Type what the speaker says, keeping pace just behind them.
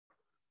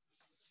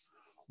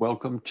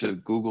Welcome to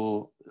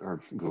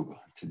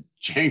to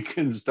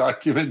Jenkins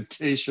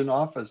Documentation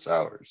Office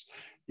Hours.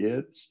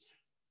 It's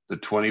the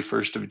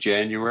 21st of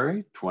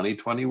January,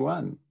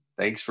 2021.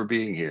 Thanks for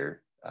being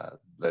here.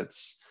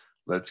 Let's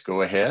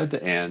go ahead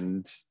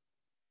and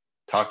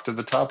talk to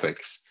the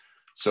topics.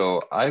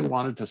 So I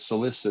wanted to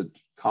solicit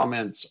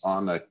comments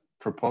on a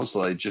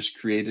proposal I just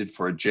created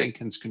for a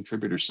Jenkins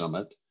Contributor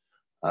Summit.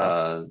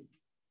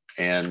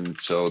 And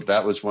so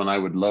that was one I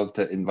would love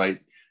to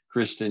invite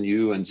Kristen,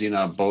 you and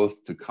Zina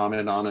both to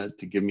comment on it,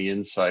 to give me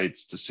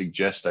insights, to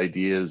suggest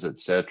ideas,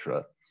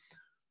 etc.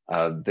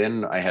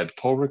 Then I had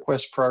pull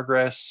request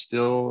progress,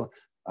 still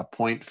a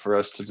point for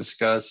us to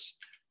discuss.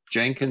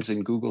 Jenkins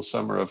and Google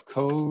Summer of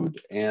Code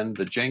and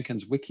the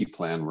Jenkins Wiki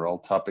Plan were all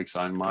topics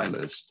on my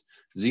list.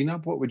 Zina,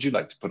 what would you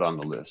like to put on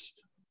the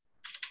list?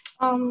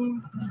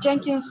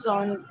 Jenkins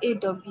on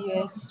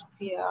AWS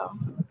PR.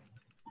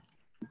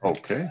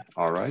 Okay,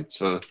 all right.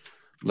 So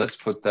let's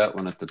put that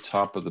one at the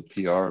top of the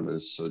PR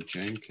list. So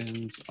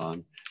Jenkins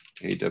on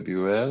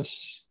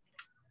AWS.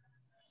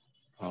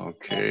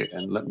 Okay,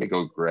 and let me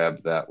go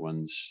grab that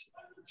one.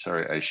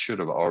 Sorry, I should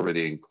have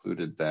already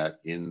included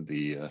that in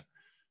the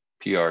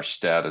PR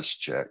status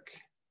check.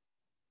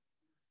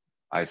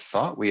 I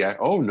thought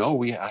oh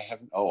no, I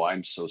haven't. Oh,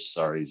 I'm so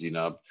sorry,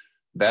 Zinab.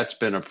 That's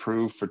been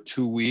approved for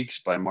 2 weeks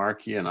by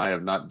Marky, and I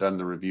have not done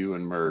the review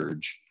and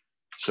merge.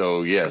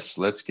 So yes,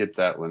 let's get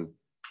that one.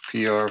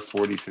 PR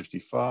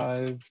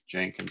 4055,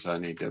 Jenkins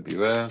on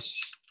AWS.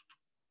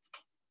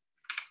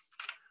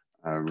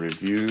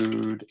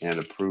 Reviewed and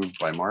approved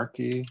by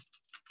Marky.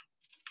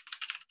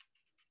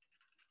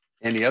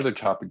 Any other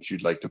topics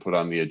you'd like to put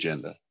on the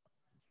agenda?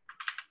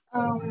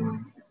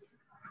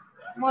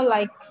 More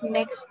like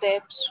next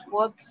steps.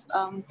 What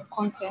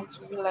content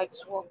would you like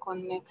to work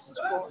on next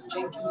for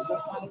Jenkins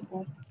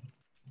Survival?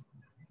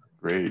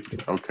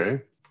 Great,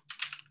 okay.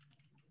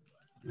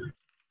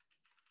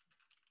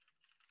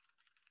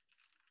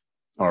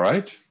 All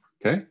right,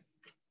 okay.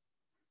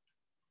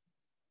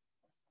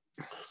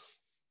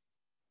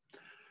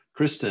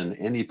 Kristen,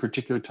 any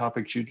particular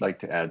topics you'd like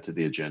to add to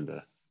the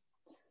agenda?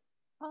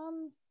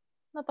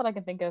 Not that I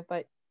can think of,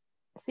 but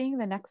seeing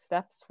the next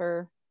steps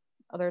for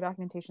other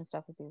documentation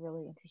stuff would be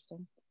really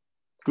interesting.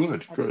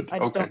 Good. I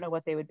just don't know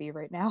what they would be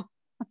right now.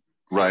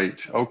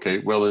 Right, okay,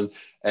 well,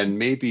 and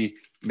maybe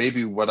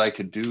what I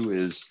could do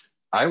is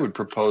I would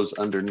propose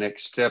under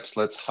next steps,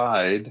 let's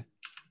hide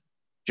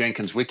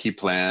Jenkins Wiki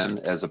Plan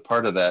as a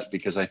part of that,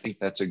 because I think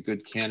that's a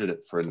good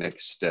candidate for a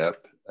next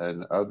step,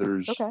 and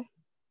others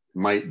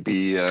might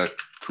be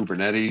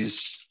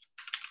Kubernetes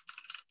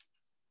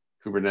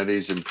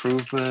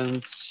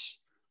improvements,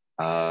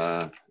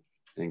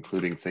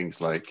 including things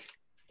like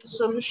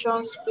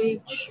solutions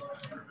page.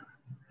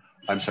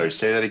 I'm sorry,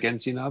 say that again,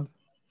 Zinab.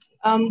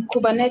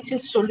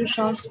 Kubernetes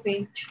solutions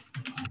page.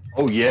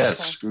 Oh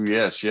yes,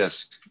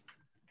 yes.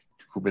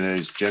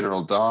 Kubernetes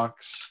general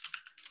docs.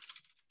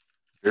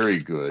 Very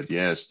good.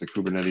 Yes, the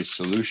Kubernetes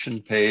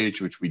solution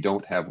page, which we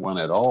don't have one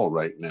at all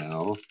right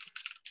now.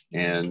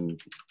 And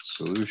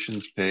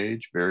solutions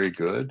page, very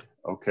good.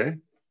 Okay,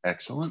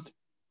 excellent.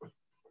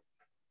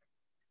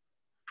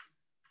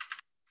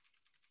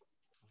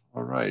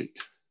 All right.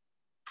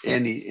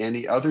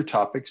 Any other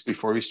topics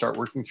before we start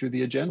working through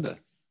the agenda?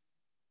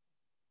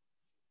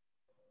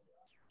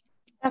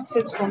 That's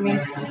it for me.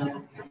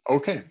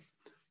 Okay.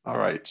 All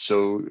right.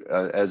 So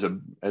as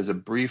a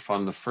brief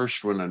on the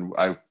first one, and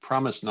I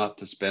promise not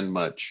to spend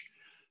much,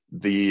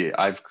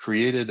 I've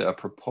created a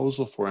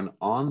proposal for an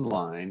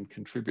online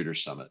contributor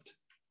summit.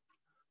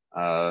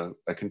 A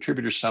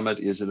contributor summit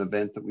is an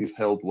event that we've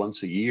held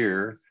once a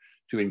year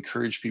to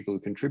encourage people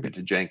who contribute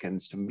to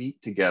Jenkins to meet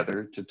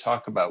together to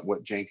talk about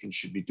what Jenkins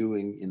should be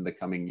doing in the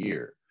coming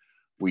year.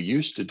 We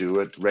used to do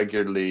it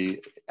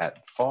regularly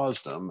at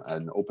FOSDEM,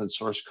 an open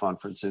source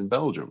conference in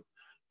Belgium,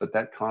 but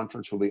that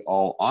conference will be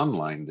all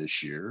online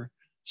this year.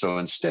 So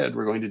instead,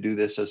 we're going to do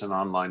this as an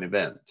online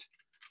event.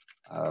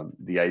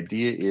 The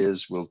idea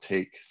is we'll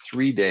take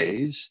 3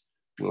 days.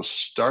 We'll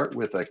start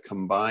with a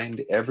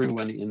combined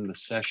everyone in the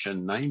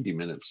session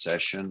 90-minute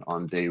session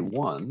on day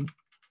 1,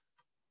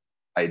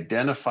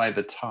 identify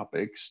the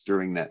topics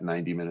during that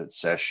 90-minute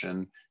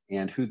session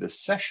and who the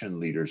session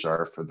leaders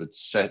are for the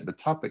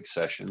topic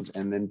sessions.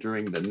 And then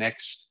during the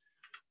next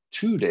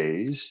 2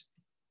 days,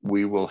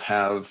 we will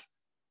have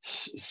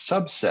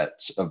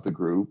subsets of the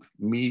group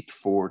meet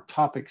for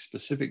topic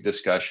specific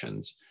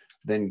discussions,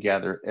 then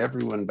gather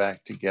everyone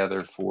back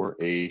together for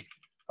a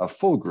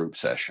full group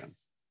session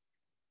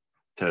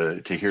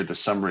to hear the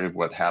summary of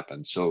what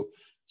happened. So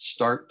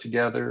start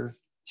together,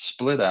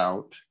 split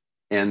out,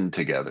 end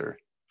together.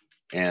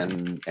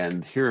 And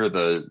here are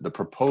the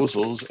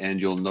proposals,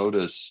 and you'll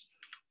notice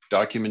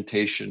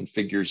documentation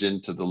figures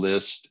into the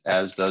list,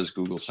 as does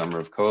Google Summer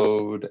of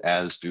Code,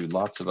 as do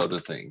lots of other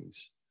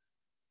things.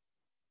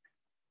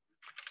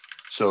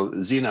 So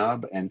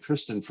Zinab and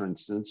Kristen, for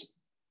instance,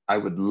 I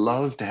would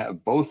love to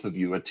have both of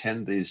you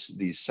attend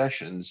these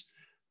sessions,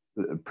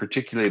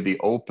 particularly the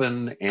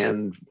open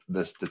and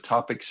the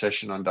topic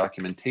session on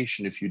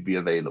documentation, if you'd be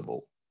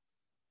available.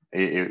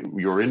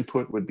 Your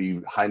input would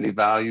be highly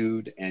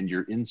valued, and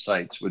your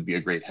insights would be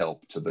a great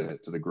help to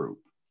the group.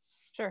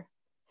 Sure.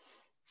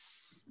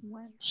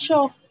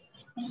 Sure.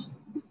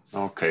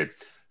 Okay.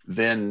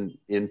 Then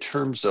in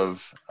terms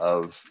of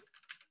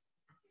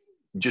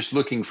just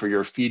looking for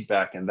your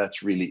feedback, and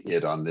that's really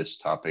it on this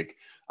topic.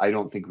 I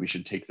don't think we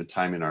should take the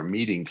time in our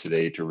meeting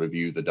today to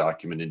review the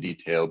document in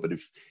detail, but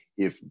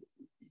if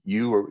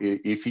you or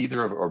if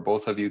either of or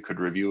both of you could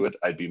review it,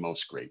 I'd be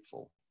most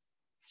grateful.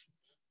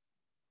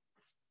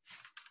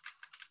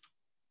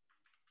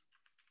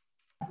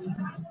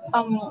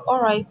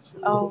 All right.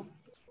 I'll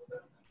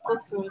go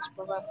through it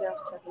probably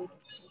after the meeting.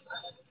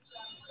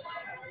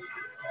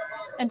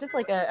 And just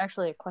like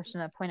actually a question,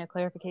 a point of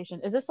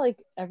clarification. Is this like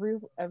every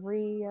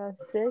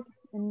SIG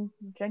in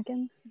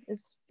Jenkins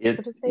is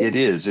participating? It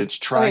is. It's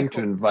trying Okay,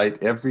 cool. to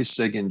invite every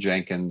SIG in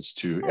Jenkins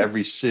to Nice.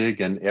 every SIG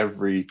and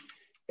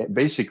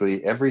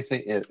basically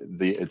everything.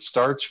 It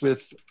starts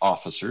with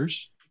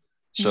officers.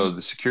 So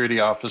the security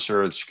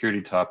officer, the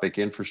security topic,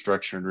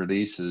 infrastructure and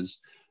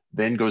releases,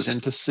 then goes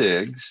into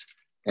SIGs.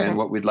 And Okay.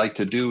 what we'd like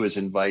to do is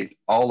invite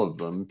all of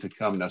them to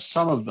come. Now,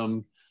 some of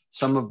them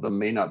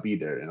may not be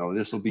there. You know,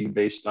 this will be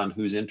based on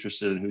who's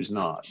interested and who's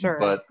not. Sure.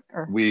 But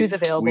or we who's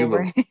available, we will,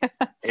 right?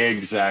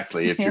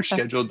 exactly. If your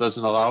schedule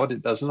doesn't allow it,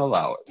 it doesn't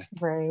allow it.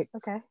 Right.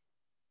 Okay.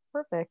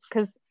 Perfect.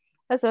 Because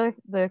that's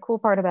the cool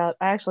part about,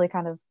 I actually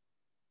kind of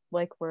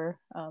like where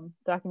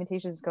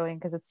documentation is going,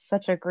 because it's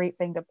such a great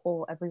thing to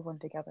pull everyone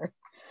together.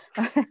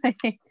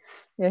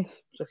 Yeah,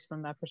 just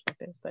from that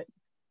perspective. But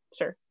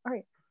sure. All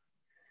right.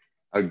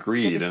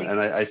 Agreed. And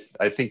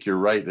I think you're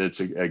right. It's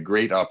a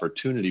great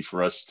opportunity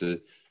for us to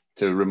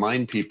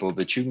remind people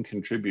that you can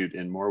contribute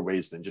in more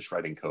ways than just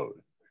writing code.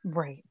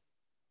 Right.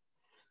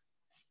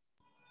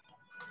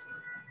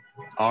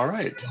 All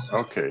right.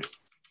 Okay.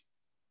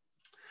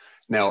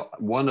 Now,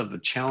 one of the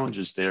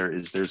challenges there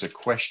is there's a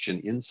question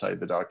inside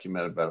the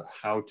document about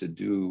how to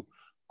do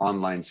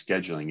online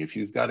scheduling. If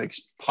you've got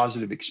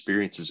positive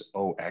experiences,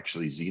 oh,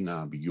 actually,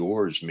 Zinab,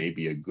 yours may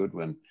be a good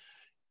one.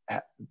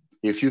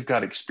 If you've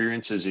got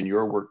experiences in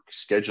your work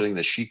scheduling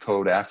the She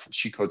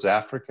Codes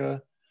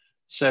Africa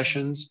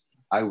sessions,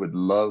 I would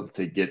love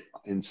to get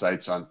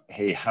insights on,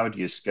 hey, how do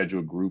you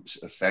schedule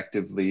groups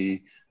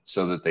effectively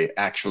so that they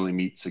actually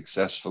meet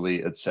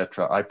successfully,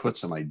 etc. I put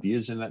some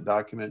ideas in that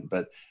document,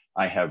 but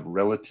I have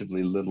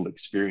relatively little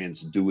experience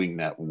doing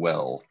that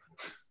well.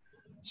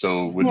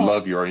 So would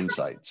love your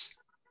insights.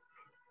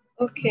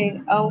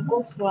 Okay, I'll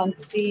go through and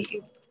see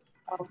if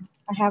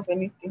I have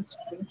anything to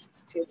bring to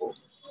the table.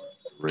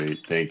 Great,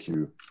 thank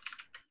you.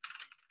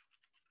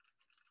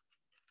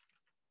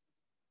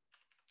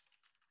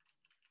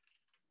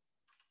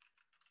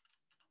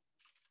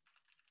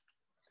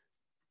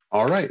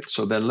 All right,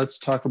 so then let's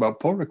talk about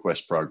pull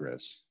request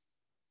progress.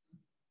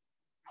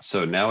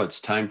 So now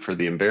it's time for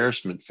the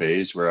embarrassment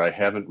phase, where I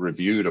haven't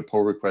reviewed a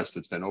pull request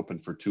that's been open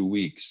for 2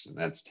 weeks, and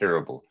that's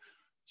terrible.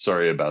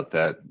 Sorry about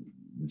that,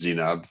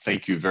 Zinab.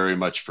 Thank you very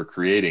much for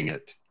creating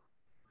it.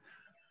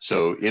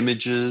 So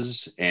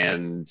images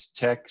and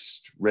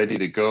text ready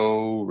to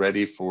go,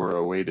 ready for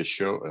a way to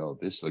show. Oh,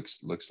 this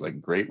looks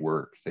like great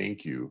work.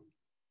 Thank you.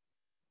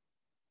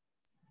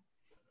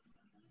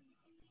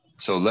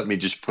 So let me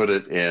just put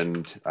it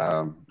in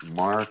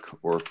Mark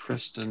or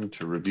Kristen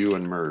to review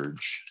and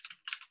merge,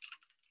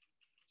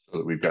 so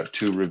that we've got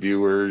 2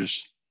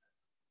 reviewers.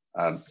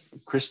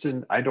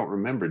 Kristen, I don't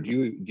remember.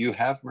 Do you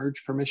have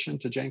merge permission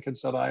to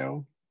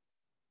Jenkins.io?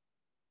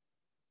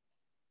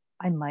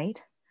 I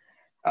might.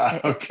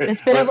 Okay.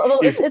 It's been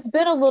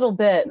a little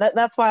bit.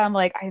 That's why I'm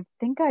like, I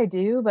think I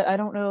do, but I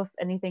don't know if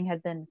anything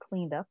had been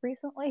cleaned up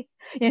recently.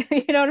 You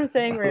know what I'm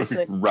saying? Where it's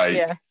like, right.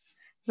 Yeah.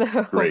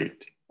 So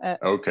great.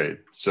 Okay.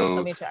 So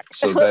let me check.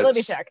 So let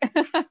me check.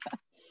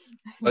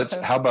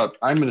 How about,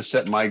 I'm going to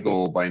set my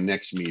goal by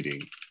next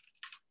meeting,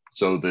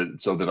 so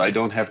that I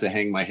don't have to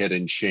hang my head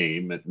in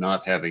shame at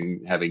not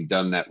having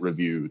done that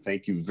review.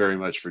 Thank you very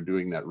much for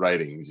doing that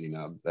writing,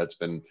 Zina.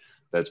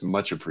 That's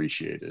much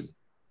appreciated.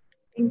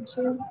 Thank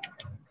you.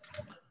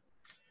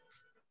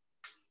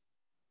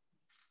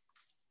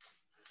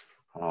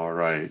 All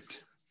right.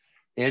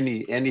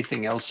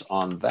 Anything else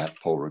on that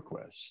pull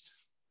request?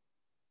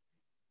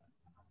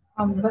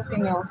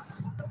 Nothing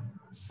else.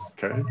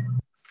 Okay.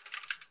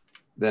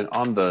 Then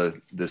on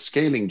the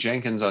scaling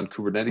Jenkins on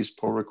Kubernetes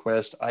pull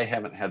request, I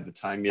haven't had the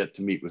time yet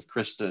to meet with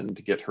Kristen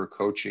to get her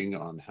coaching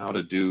on how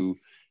to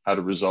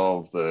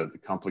resolve the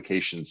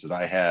complications that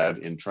I had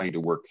in trying to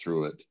work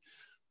through it.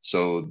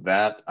 So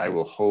that I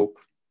will hope,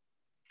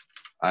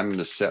 I'm going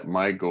to set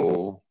my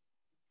goal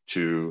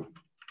to,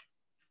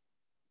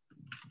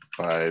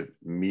 by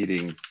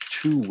meeting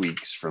 2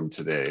 weeks from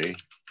today,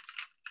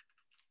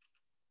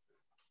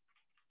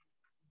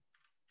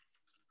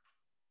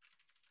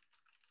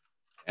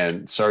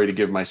 and sorry to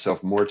give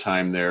myself more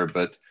time there,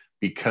 but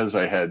because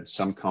I had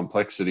some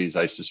complexities,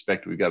 I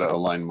suspect we got to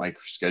align my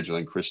schedule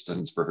and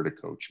Kristen's for her to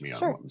coach me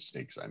on what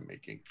mistakes I'm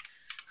making.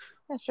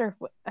 Yeah, sure.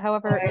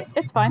 However,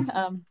 it's fine.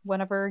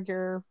 Whenever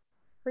you're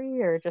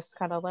free, or just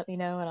kind of let me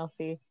know and I'll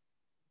see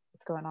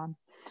what's going on.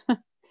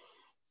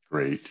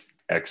 Great.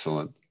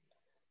 Excellent.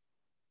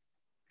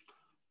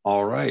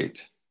 All right.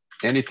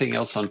 Anything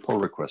else on pull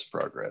request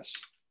progress?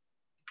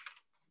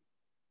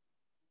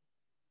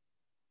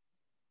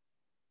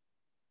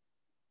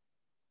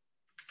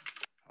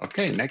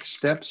 Okay, next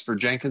steps for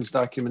Jenkins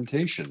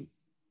documentation.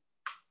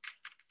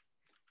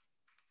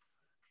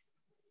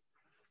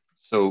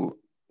 So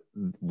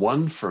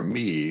one for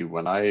me,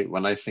 when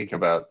I think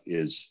about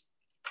is,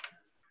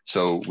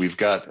 so we've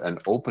got an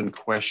open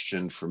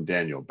question from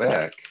Daniel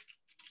Beck.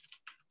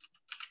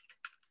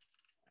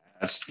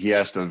 He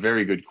asked a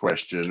very good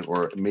question,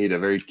 or made a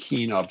very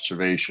keen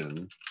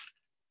observation.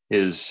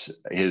 His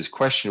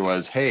question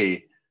was,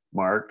 hey,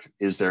 Mark,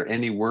 is there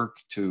any work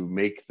to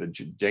make the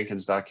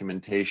Jenkins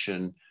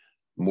documentation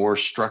more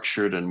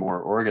structured and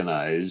more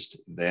organized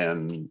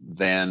than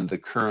the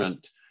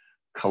current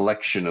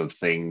collection of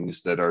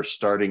things that are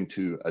starting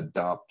to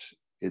adopt?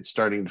 It's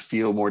starting to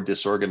feel more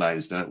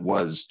disorganized than it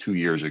was 2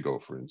 years ago,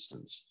 for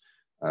instance.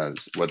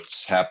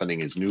 What's happening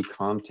is new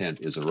content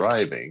is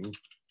arriving,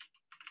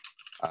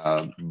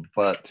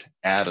 but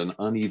at an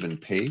uneven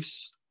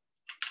pace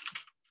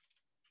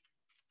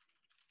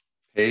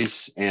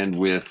and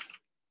with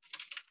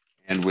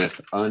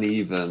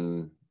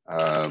uneven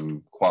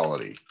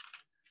quality.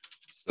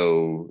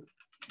 So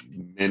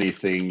many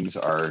things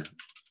are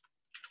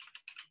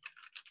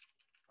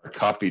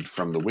copied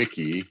from the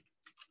wiki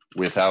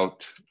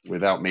without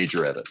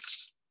major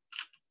edits,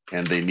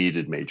 and they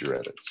needed major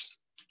edits.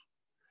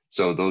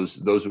 So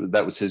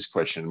that was his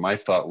question. My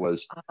thought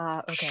was,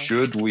 okay,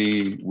 should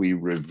we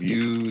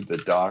review the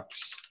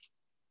docs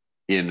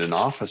in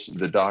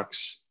the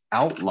docs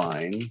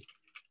outline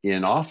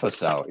in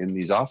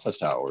these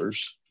office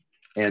hours,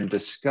 and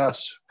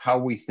discuss how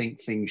we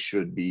think things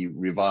should be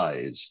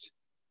revised?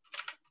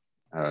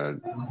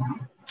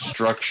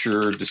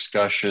 Structure,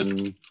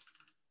 discussion,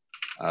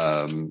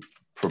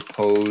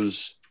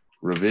 propose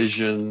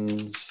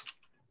revisions,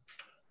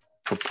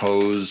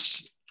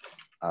 propose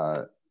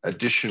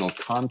additional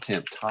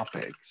content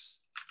topics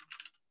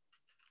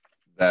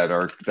that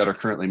are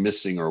currently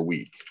missing or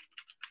weak.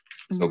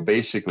 Mm-hmm. So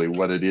basically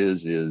what it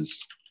is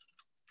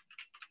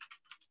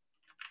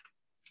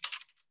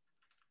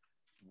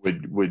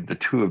would the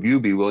two of you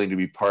be willing to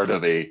be part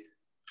of a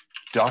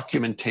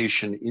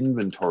documentation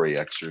inventory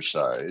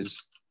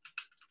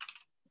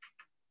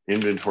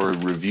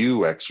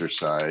review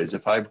exercise?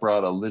 If I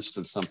brought a list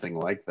of something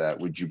like that,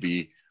 would you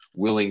be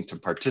willing to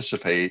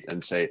participate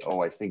and say,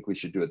 oh, I think we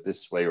should do it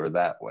this way or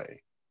that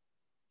way?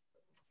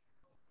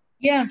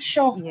 Yeah,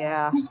 sure.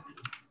 Yeah.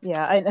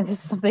 And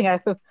this is something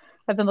I've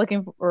been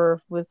looking for,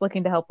 or was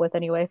looking to help with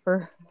anyway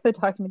for the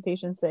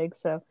documentation's sake.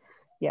 So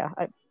yeah,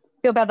 I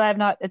feel bad that I've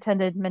not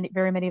attended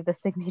very many of the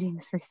SIG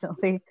meetings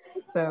recently,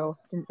 so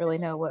didn't really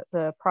know what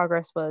the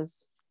progress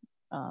was.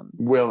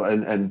 Well,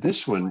 and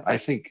this one, I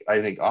think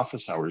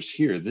office hours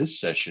here, this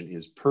session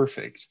is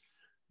perfect,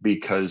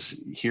 because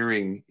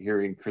hearing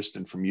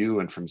Kristen from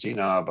you and from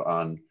Zainab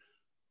on,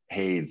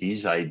 hey,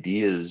 these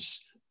ideas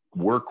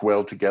work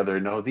well together.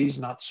 No, these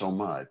not so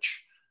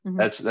much. Mm-hmm.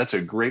 That's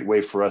a great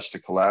way for us to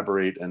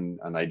collaborate and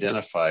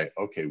identify,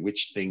 okay,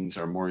 which things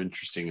are more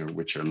interesting or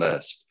which are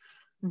less.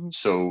 Mm-hmm.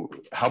 So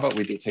how about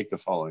we take the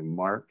following,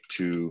 Mark,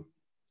 to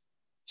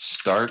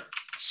start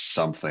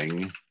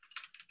something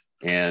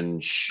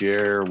and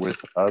share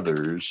with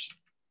others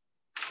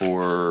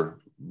for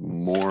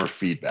more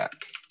feedback.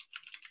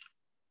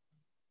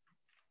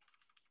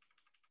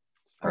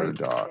 Start a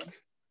doc.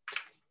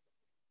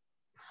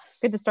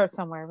 Good to start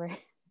somewhere, right?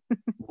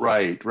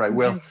 Right.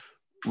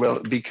 Well,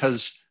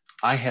 because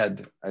I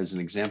had, as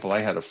an example,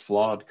 I had a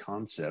flawed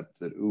concept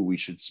that, we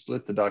should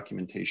split the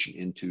documentation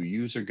into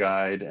user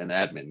guide and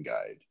admin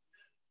guide.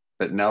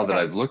 But now that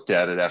I've looked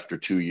at it after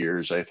 2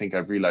 years, I think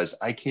I've realized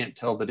I can't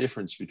tell the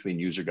difference between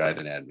user guide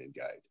and admin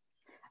guide.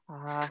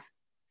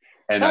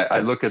 And I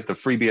look at the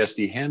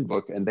FreeBSD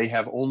handbook, and they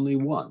have only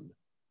one.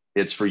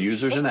 It's for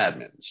users and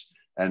admins.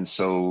 And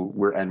so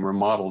we're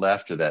modeled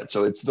after that.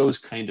 So it's those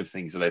kind of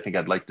things that I think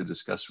I'd like to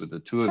discuss with the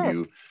two of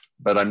you,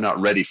 but I'm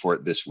not ready for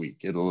it this week.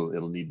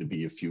 It'll need to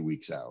be a few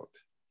weeks out.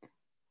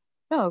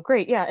 Oh,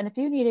 great. Yeah. And if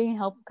you need any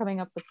help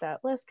coming up with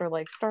that list, or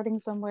like starting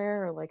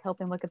somewhere, or like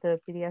helping look at the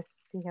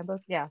BDSD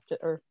handbook, yeah,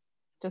 or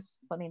just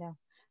let me know.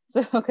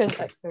 So, because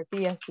or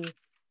BSD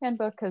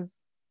handbook, because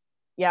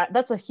yeah,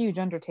 that's a huge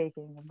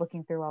undertaking of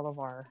looking through all of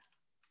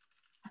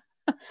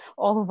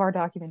our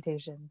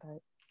documentation. But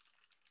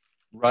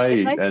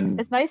right,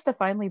 it's nice to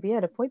finally be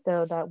at a point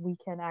though that we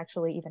can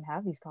actually even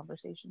have these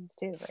conversations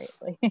too, right?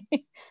 Like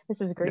this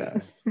is great.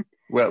 Yeah.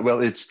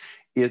 Well,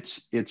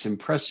 it's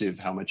impressive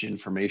how much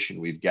information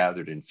we've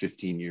gathered in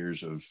 15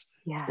 years of,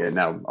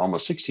 now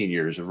almost 16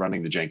 years of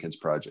running the Jenkins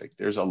project.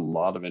 There's a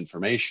lot of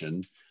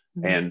information,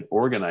 mm-hmm. and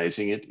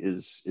organizing it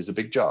is a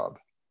big job.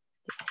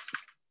 Yes.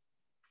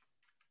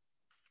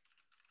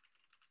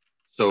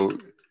 So,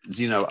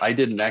 Zeno, I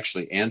didn't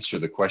actually answer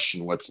the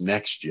question, what's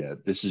next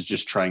yet. This is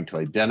just trying to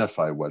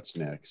identify what's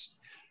next.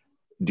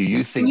 Do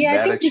you think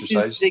that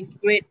exercise? This is a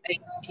great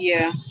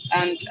idea,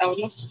 and I would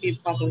love to be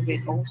part of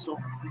it also.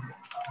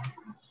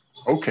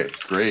 Okay,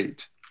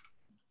 great.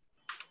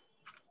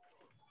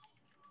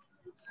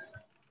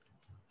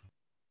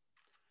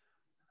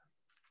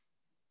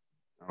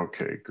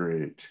 Okay,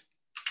 great.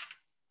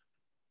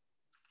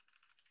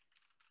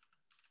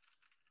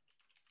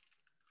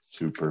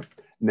 Super.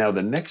 Now,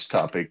 the next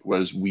topic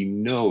was, we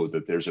know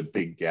that there's a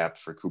big gap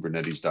for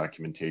Kubernetes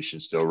documentation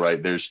still,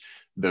 right? There's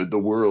the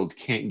world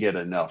can't get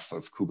enough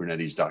of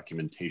Kubernetes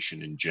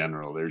documentation in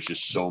general. There's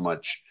just so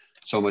much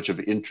of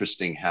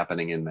interesting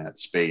happening in that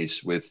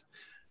space with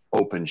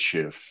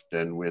OpenShift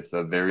and with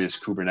various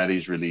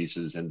Kubernetes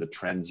releases, and the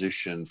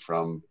transition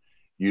from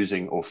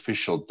using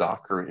official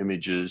Docker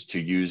images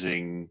to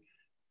using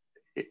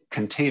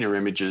container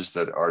images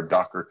that are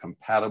Docker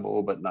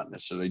compatible, but not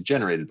necessarily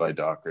generated by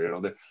Docker. You know,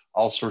 there are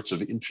all sorts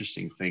of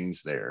interesting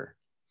things there.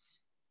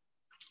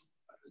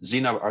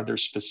 Zena, are there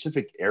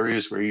specific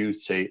areas where you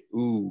say,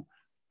 ooh,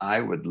 I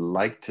would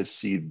like to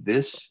see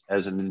this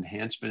as an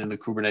enhancement in the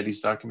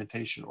Kubernetes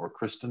documentation? Or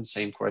Kristen,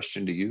 same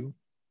question to you.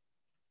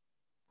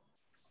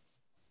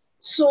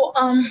 So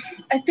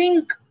I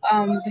think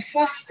the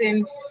first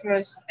thing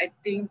first, I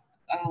think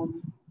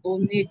we'll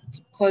need,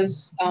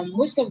 because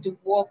most of the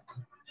work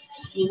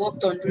we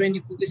worked on during the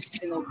Google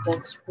Season of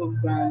Docs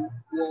program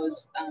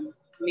was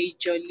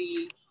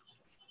majorly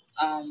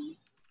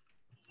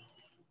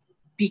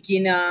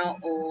beginner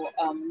or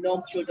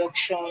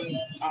non-production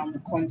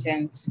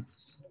content.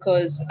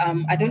 Because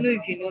I don't know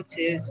if you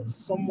noticed,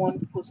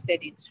 someone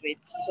posted a tweet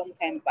some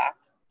time back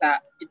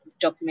that the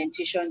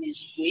documentation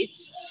is great,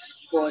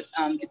 but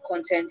the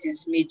content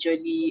is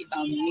majorly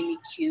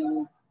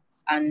Minikube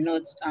and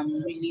not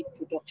really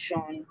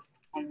production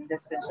on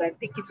this one. So I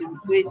think it's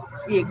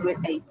be a great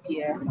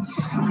idea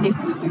if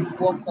we can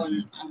work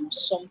on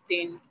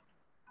something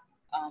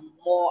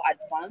more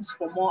advanced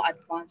for more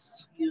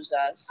advanced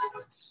users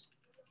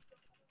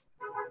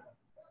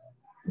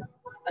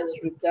as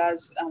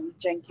regards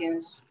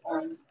Jenkins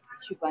on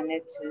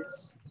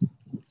Kubernetes.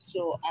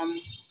 So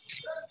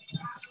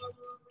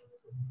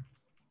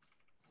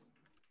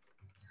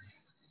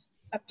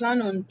I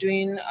plan on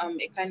doing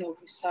a kind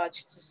of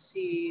research to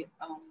see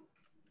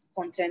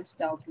content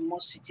that will be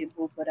more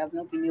suitable, but I've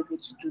not been able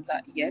to do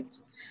that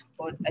yet.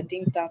 But I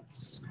think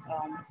that's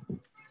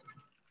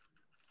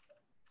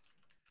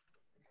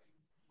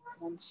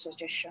one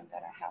suggestion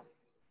that I have.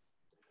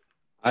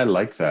 I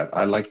like that.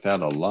 I like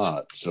that a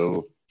lot.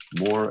 So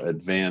more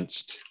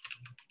advanced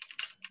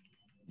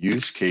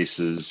use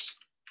cases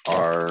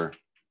are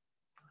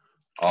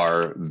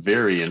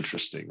very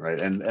interesting, right?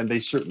 And they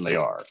certainly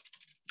are.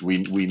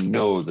 We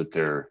know that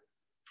there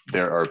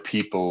are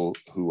people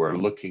who are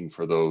looking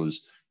for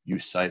those. You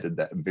cited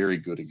that very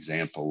good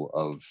example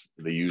of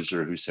the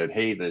user who said,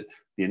 hey, the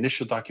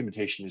initial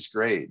documentation is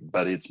great,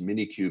 but it's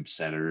Minikube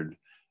centered,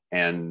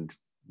 and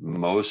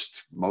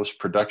most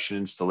production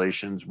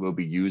installations will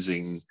be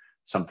using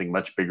something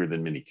much bigger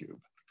than Minikube.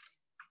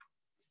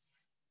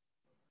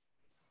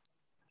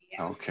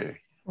 Yeah. Okay,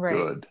 right.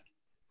 Good.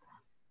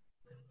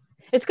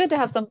 It's good to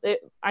have something.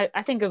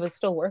 I think it was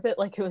still worth it.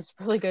 Like, it was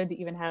really good to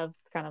even have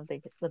kind of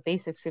the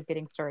basics of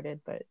getting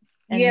started. But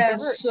yeah,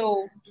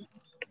 so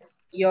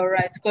you're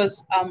right,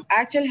 because I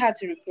actually had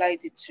to reply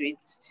the tweet,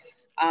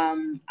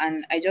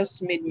 and I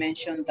just made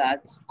mention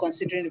that,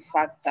 considering the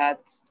fact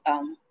that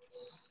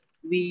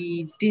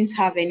we didn't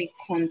have any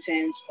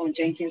content on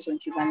Jenkins on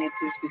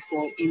Kubernetes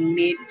before, it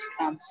made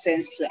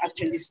sense to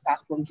actually start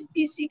from the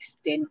basics,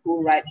 then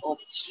go right up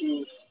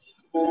to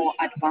more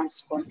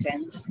advanced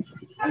content,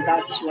 and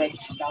that's why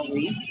it's that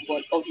way.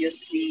 But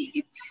obviously,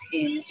 it's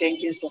in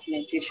Jenkins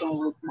documentation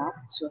roadmap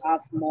to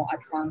have more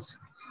advanced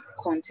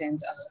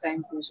content as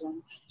time goes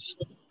on.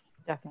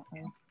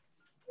 Definitely.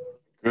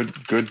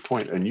 Good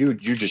point. And you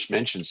just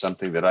mentioned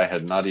something that I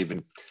had not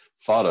even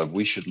thought of.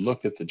 We should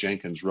look at the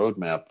Jenkins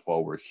roadmap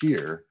while we're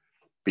here,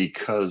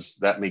 because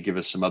that may give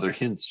us some other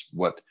hints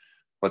what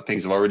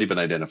things have already been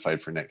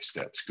identified for next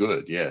steps.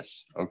 Good.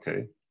 Yes.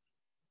 Okay.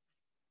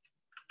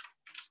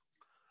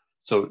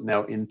 So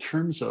now, in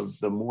terms of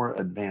the more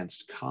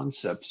advanced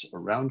concepts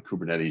around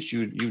Kubernetes,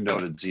 you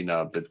noted,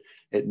 Zena, that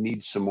it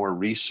needs some more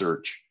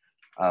research.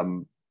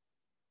 I'm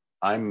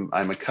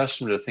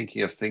accustomed to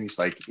thinking of things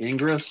like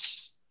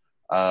Ingress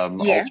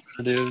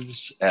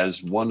alternatives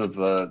as one of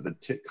the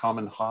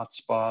common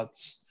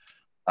hotspots.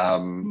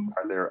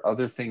 Are there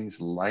other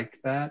things like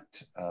that?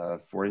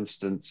 For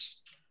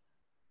instance,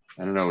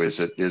 I don't know,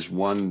 is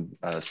one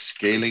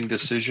scaling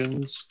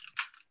decisions,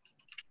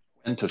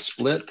 when to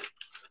split,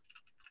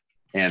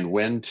 and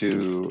when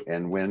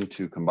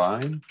to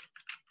combine?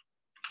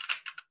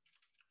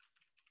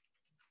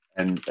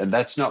 And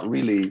that's not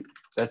really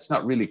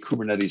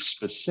Kubernetes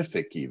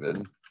specific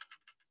even.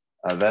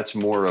 That's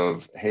more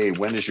of, hey,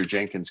 when is your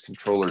Jenkins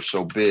controller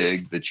so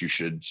big that you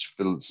should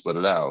split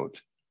it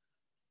out?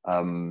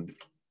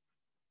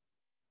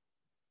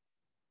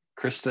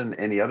 Kristen,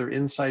 any other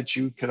insights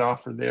you could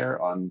offer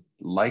there on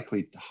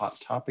likely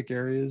hot topic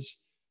areas?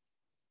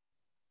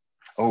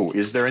 Oh,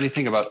 is there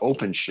anything about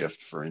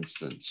OpenShift, for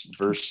instance,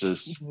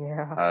 versus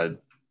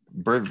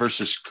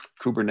versus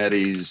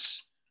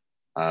Kubernetes,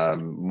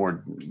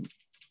 more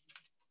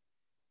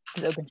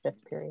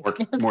OpenShift period,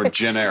 more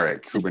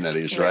generic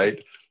Kubernetes,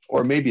 right?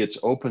 Or maybe it's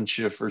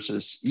OpenShift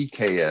versus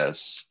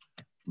EKS,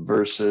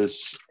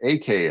 versus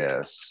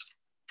AKS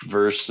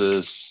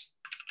versus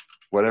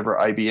whatever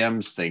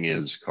IBM's thing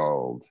is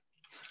called,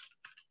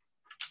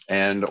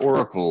 and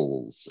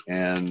Oracle's,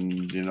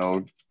 and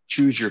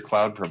choose your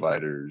cloud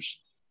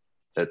providers,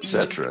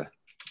 etc.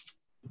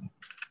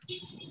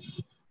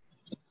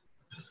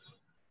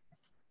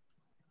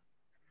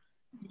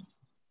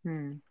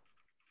 I'm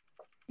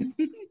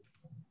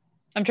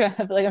trying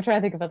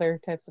to think of other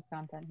types of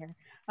content here.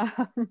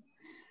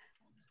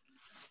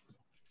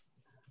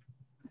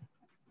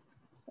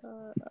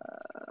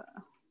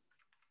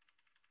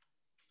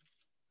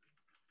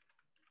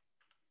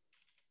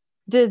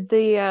 Did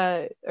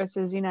the or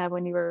so Zena,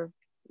 when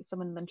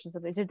someone mentioned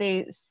something, did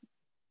they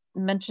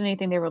mention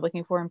anything they were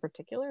looking for in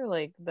particular,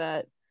 like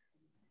that?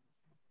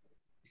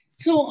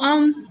 So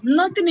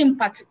nothing in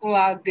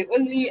particular. The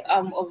only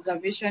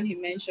observation he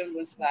mentioned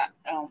was that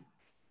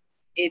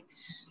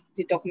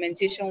the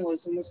documentation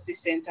was mostly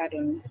centered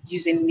on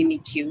using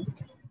Minikube.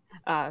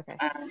 Okay.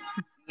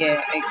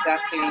 Yeah,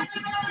 exactly.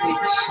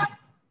 Which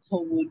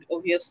would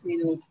obviously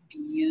not be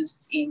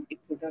used in a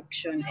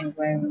production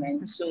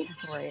environment. So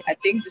right. I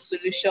think the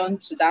solution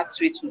to that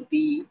tweet would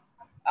be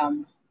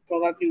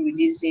probably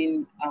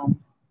releasing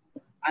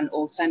an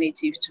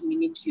alternative to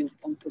Minikube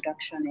on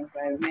production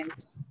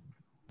environment.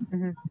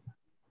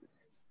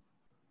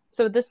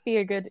 So would this be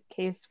a good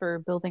case for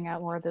building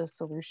out more of those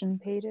solution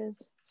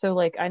pages? So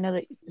like, I know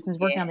that since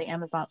working on the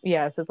Amazon,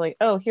 so it's like,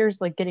 oh, here's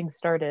like getting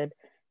started,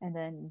 and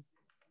then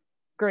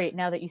great,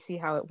 now that you see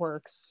how it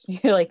works,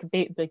 you're like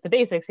the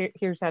basics,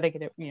 here's how to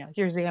get it,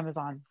 here's the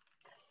Amazon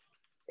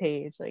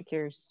page, like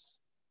here's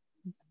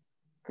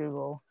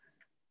Google,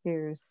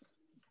 here's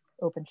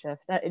OpenShift,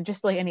 that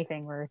just like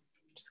anything where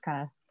just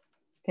kind of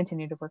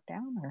continue to work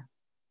down. Or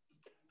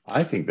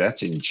I think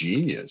that's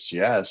ingenious.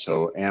 Yeah,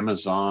 so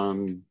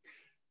Amazon,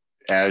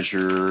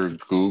 Azure,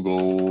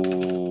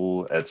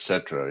 Google,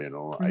 etc.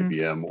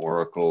 IBM,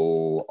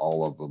 Oracle,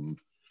 all of them.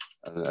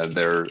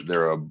 There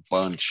are a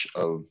bunch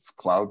of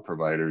cloud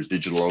providers,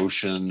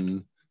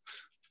 DigitalOcean,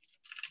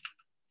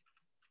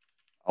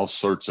 all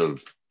sorts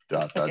of ...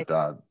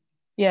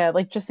 Yeah,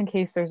 like just in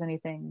case there's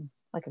anything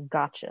like a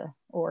gotcha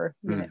or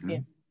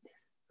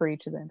for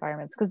each of the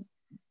environments, because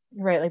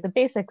right, like the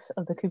basics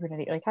of the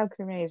Kubernetes, like how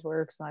Kubernetes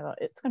works, and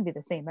it's going to be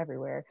the same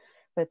everywhere.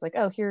 But it's like,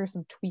 oh, here are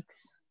some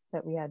tweaks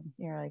that we had,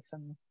 like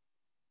some.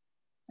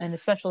 And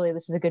especially,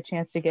 this is a good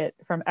chance to get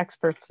from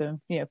experts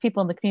and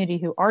people in the community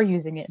who are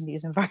using it in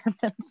these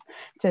environments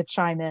to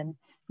chime in.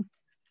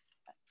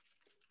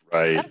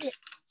 Right. That'd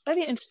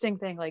be an interesting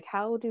thing. Like,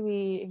 how do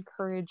we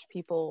encourage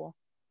people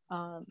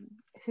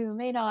who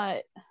may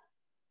not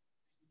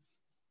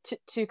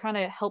to kind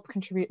of help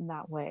contribute in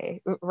that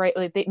way, right?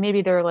 Like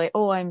maybe they're like,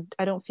 oh,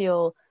 I don't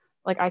feel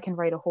like I can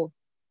write a whole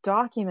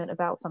document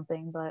about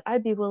something, but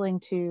I'd be willing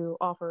to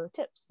offer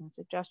tips and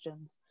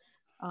suggestions.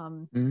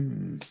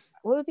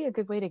 What would be a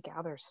good way to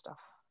gather stuff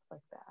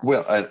like that?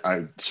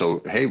 Well,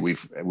 so hey,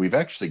 we've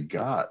actually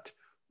got,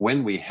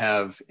 when we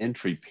have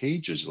entry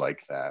pages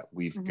like that,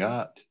 we've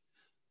got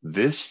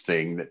this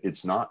thing that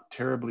it's not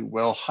terribly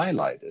well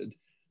highlighted.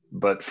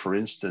 But for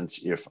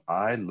instance, if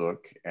I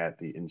look at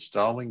the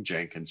installing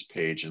Jenkins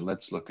page, and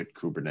let's look at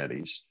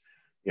Kubernetes,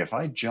 if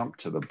I jump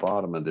to the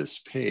bottom of this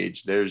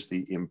page, there's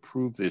the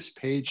improve this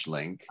page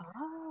link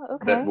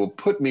that will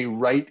put me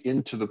right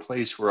into the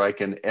place where I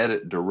can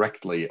edit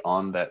directly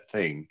on that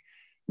thing.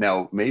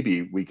 Now,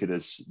 maybe we could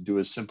do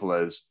as simple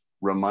as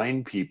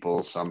remind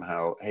people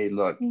somehow, hey,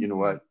 look, you know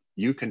what?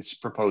 You can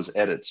propose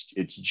edits.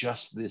 It's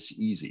just this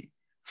easy.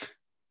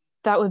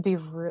 That would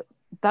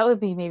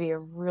be maybe a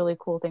really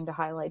cool thing to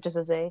highlight, just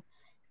as a,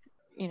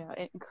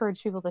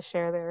 encourage people to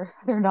share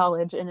their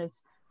knowledge, and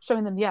it's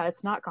showing them,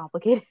 it's not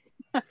complicated.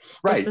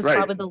 Right, this is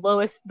probably the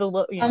lowest.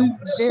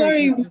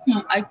 Sorry,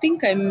 I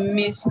think I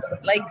missed.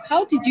 Like,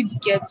 how did you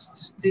get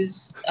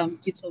this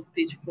GitHub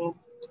page from?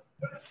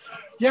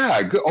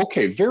 Yeah, good.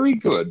 Okay, very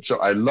good. So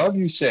I love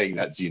you saying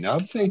that, Zena.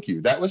 Thank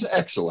you. That was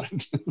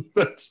excellent.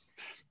 But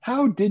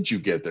how did you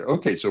get there?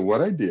 Okay, so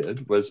what I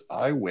did was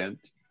I went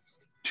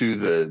to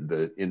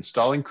the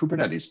installing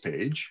Kubernetes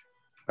page,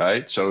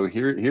 right? So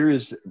here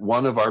is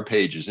one of our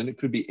pages, and it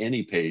could be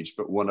any page,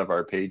 but one of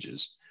our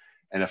pages.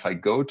 And if I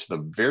go to the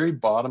very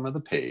bottom of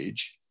the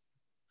page,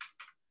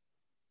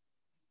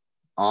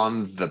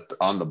 on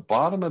the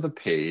bottom of the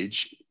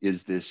page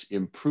is this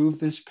improve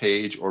this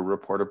page or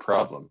report a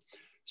problem.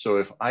 So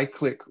if I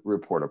click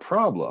report a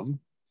problem,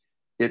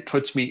 it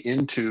puts me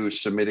into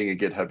submitting a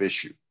GitHub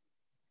issue.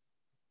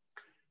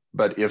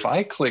 But if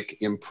I click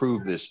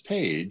improve this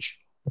page,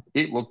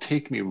 it will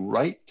take me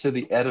right to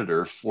the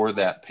editor for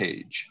that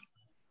page.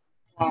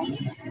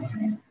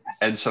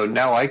 And so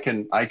now I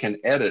can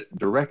edit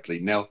directly.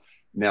 Now,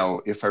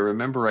 if I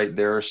remember right,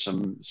 there are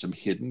some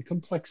hidden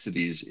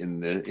complexities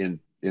in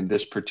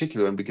this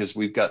particular one, because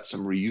we've got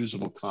some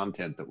reusable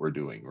content that we're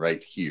doing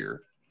right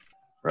here,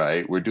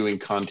 right? We're doing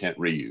content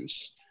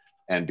reuse.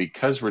 And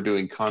because we're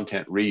doing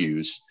content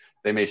reuse,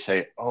 they may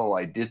say, oh,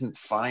 I didn't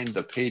find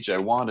the page I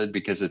wanted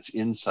because it's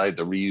inside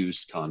the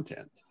reused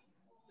content.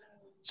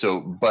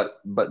 So, but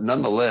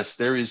nonetheless,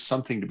 there is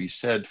something to be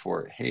said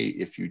for, hey,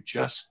 if you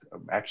just,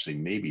 actually,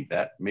 maybe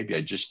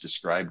I just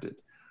described it.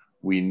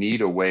 We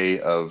need a way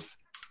of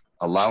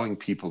allowing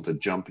people to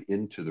jump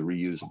into the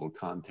reusable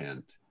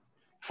content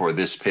for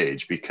this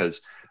page,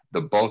 because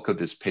the bulk of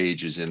this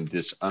page is in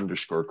this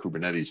 _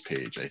 Kubernetes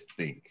page, I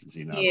think,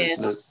 Zinab,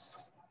 isn't it? Yes.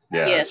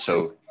 Yeah, Yes.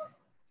 so,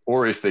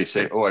 or if they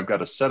say, oh, I've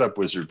got a setup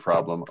wizard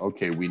problem,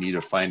 okay, we need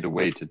to find a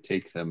way to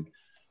take them.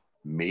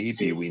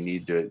 Maybe we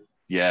need to,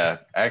 yeah,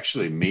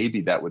 actually,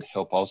 maybe that would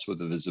help also with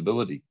the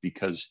visibility,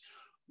 because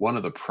one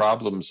of the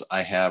problems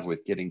I have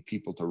with getting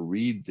people to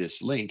read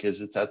this link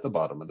is it's at the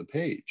bottom of the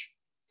page.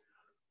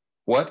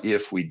 What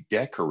if we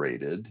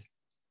decorated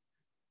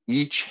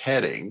each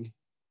heading?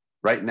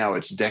 Right now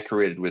it's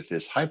decorated with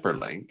this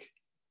hyperlink.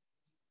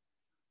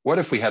 What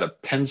if we had a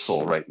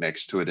pencil right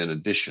next to it in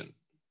addition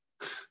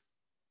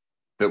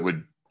that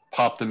would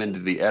pop them into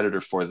the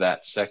editor for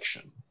that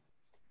section?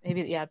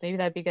 Maybe, yeah, maybe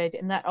that'd be good.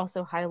 And that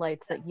also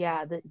highlights that,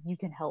 yeah, that you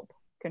can help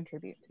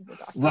contribute to the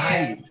document.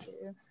 Right.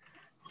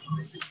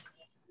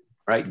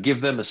 Right.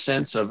 Give them a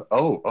sense of,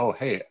 oh,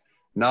 hey,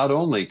 not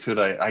only could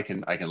I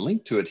can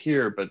link to it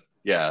here, but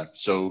yeah,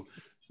 so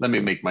let me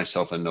make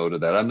myself a note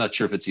of that. I'm not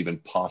sure if it's even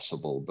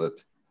possible, but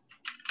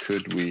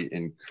could we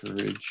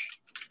encourage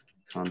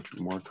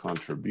more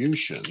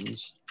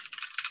contributions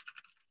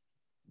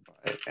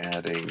by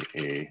adding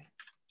a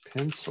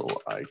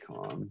pencil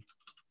icon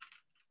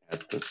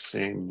at the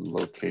same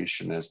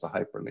location as the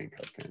hyperlink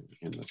icon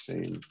in the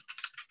same.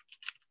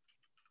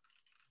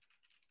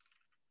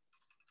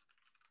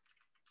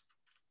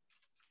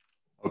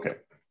 Okay,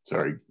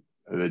 sorry.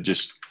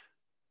 Just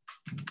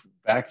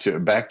back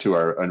to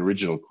our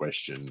original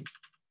question.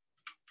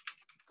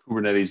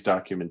 Kubernetes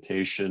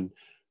documentation.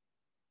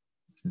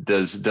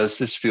 Does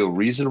this feel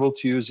reasonable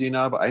to you,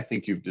 Zinab? I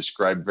think you've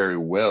described very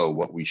well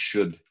what we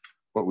should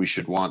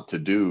want to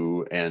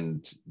do,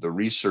 and the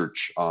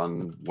research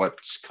on what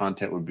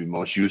content would be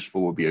most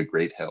useful will be a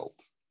great help.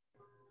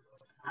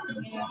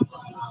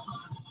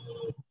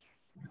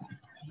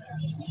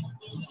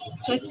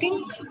 So I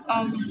think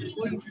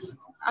we've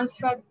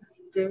answered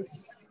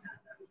this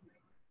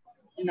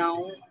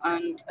now,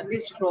 and at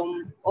least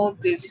from all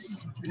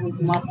this we've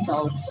mapped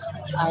out,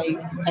 I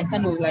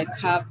kind of like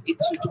have it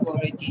to do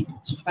already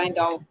to find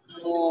out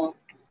more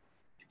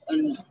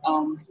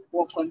on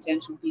what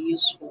content would be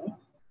useful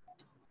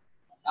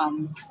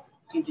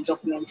in the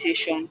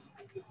documentation.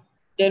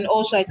 Then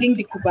also, I think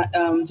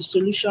the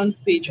solution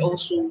page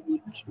also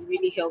would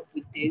really help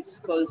with this,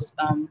 because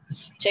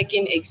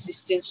checking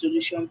existing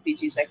solution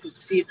pages, I could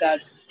see that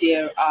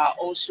there are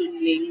also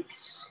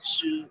links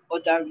to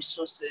other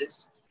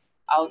resources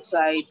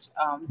outside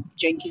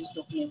Jenkins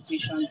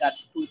documentation that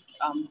could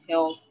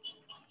help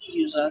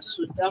users.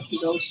 So that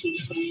could also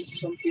be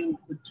something we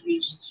could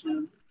use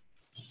to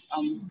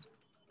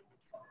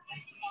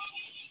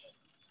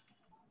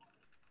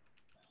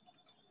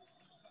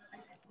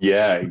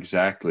Yeah,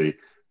 exactly.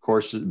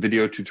 Courses,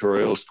 video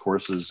tutorials,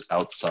 courses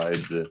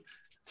outside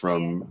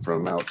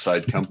from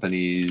outside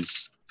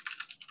companies.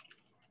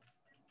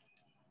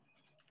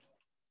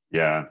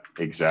 Yeah,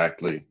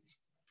 exactly.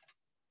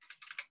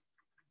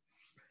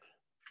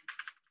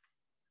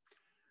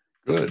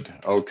 Good.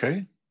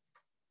 Okay.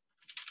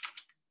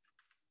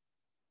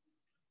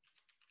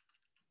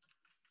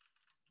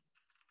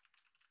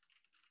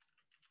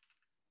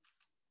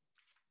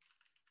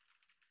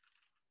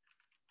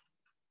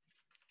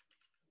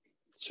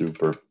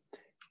 Super.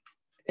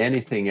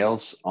 Anything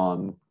else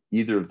on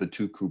either of the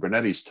two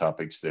Kubernetes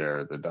topics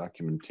there, the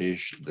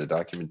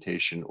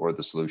documentation or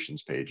the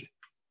solutions page?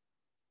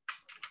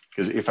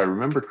 Because if I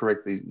remember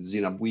correctly,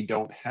 Zina, we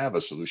don't have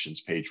a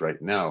solutions page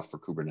right now for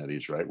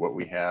Kubernetes, right? What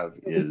we have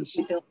is,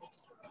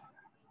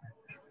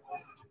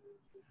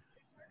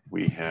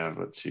 we have,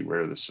 let's see,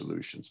 where are the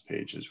solutions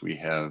pages? We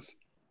have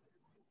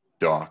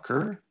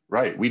Docker,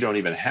 right? We don't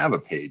even have a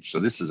page. So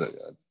this is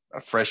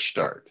a fresh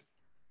start.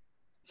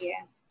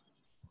 Yeah.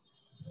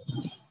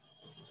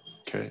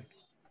 Okay.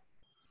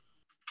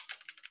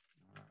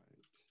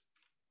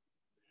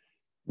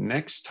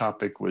 Next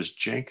topic was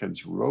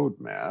Jenkins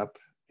roadmap,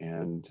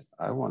 and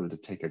I wanted to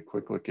take a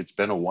quick look. It's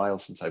been a while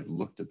since I've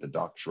looked at the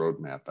docs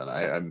roadmap,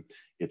 and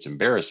it's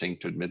embarrassing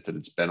to admit that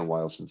it's been a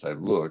while since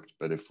I've looked,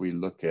 but if we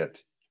look at,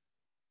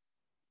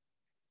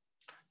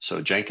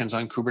 so Jenkins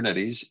on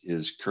Kubernetes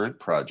is current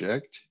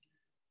project,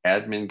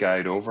 admin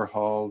guide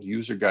overhaul,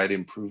 user guide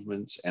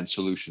improvements, and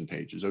solution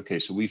pages. Okay,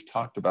 so we've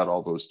talked about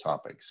all those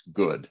topics.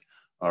 Good.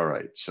 All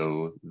right,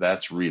 so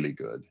that's really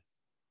good.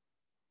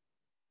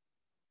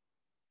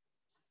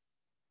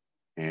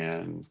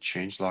 And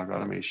changelog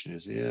automation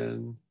is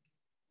in.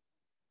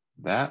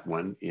 That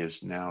one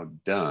is now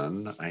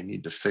done. I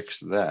need to fix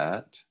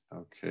that.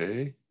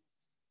 Okay.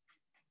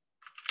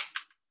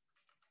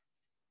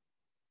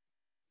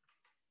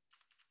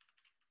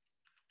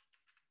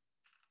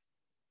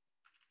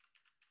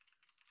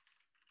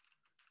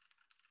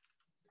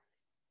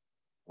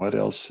 What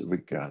else have we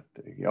got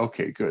there?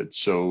 Okay, good.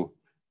 So,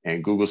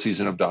 and Google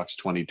Season of Docs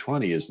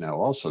 2020 is now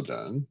also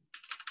done.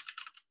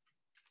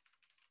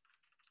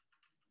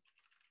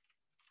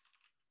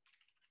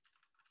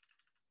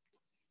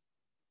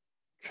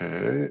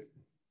 Okay.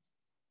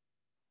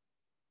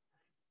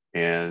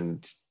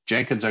 And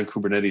Jenkins on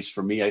Kubernetes,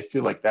 for me, I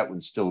feel like that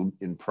one's still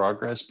in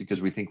progress because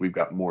we think we've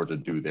got more to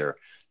do there.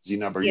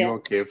 Zinab, are you Yeah.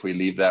 okay if we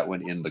leave that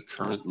one in the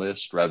current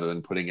list rather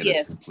than putting it as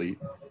Yes. complete?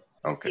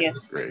 Okay,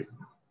 Yes. great.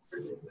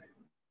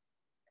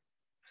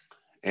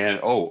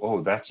 And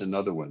oh, that's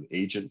another one,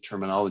 agent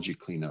terminology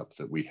cleanup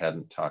that we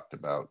hadn't talked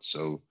about.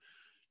 So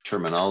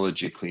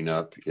terminology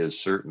cleanup is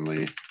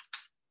certainly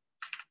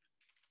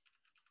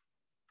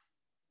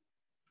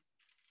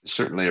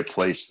a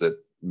place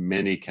that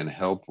many can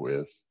help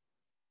with.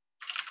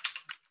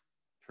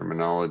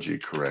 Terminology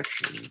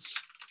corrections.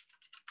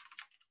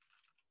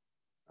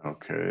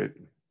 Okay.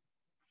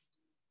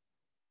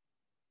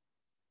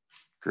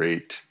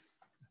 Great.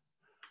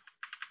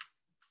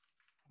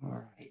 All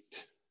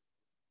right.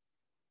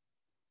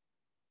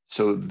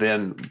 So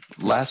then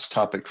last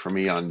topic for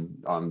me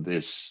on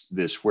this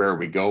where are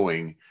we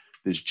going,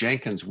 this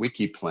Jenkins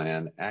wiki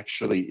plan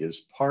actually is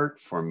part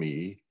for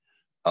me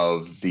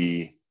of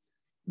the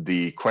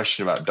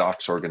question about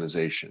docs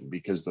organization,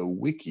 because the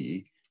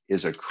wiki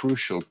is a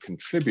crucial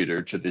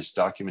contributor to this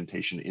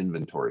documentation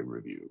inventory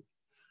review.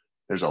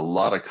 There's a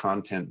lot of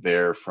content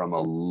there from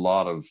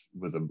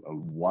with a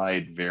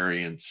wide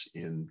variance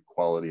in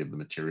quality of the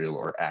material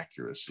or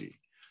accuracy.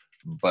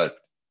 But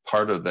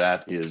part of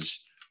that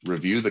is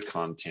review the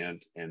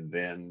content and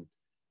then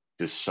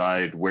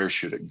decide where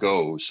should it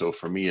go. So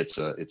for me, it's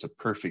a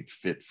perfect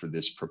fit for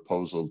this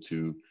proposal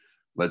to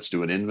let's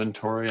do an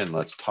inventory and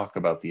let's talk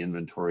about the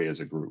inventory as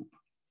a group.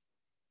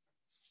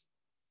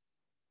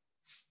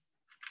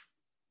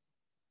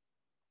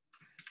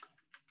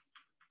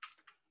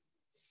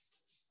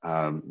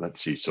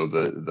 Let's see. So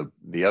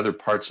the other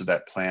parts of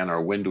that plan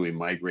are when do we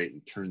migrate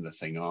and turn the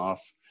thing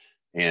off,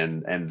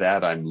 and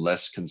that I'm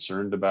less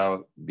concerned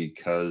about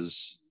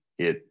because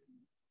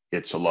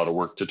it's a lot of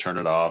work to turn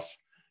it off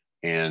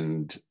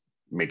and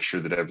make sure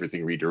that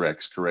everything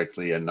redirects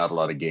correctly, and not a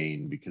lot of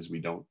gain because we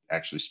don't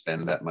actually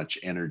spend that much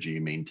energy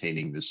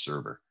maintaining this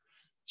server.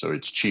 So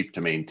it's cheap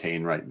to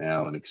maintain right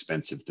now and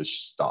expensive to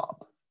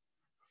stop.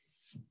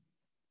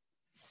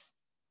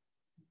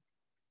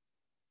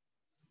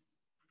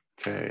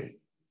 Okay.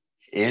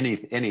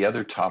 Any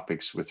other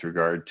topics with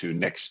regard to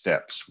next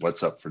steps?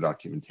 What's up for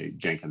documentation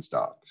Jenkins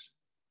docs?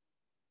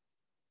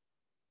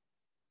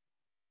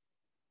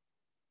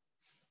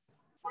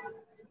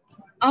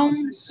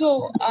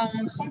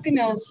 Something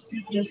else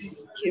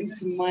just came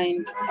to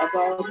mind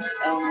about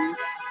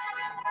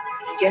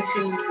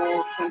getting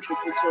more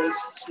contributors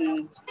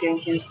to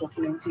Jenkins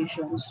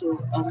documentation. So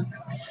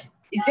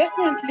is there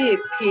currently a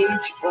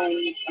page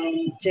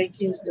on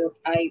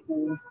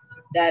Jenkins.io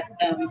that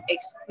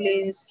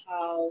explains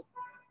how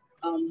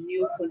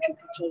new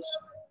contributors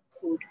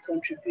could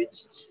contribute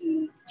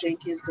to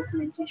Jenkins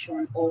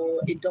documentation,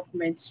 or a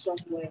document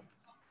somewhere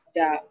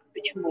that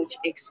pretty much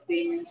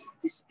explains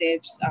the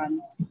steps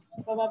and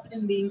probably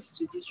links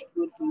to this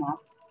roadmap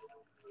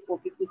for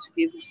people to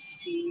be able to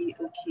see,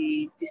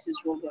 okay, this is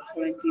what we're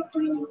currently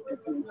doing with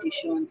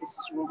documentation, this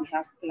is what we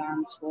have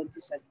plans for,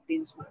 these are the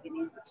things we've been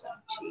able to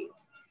achieve.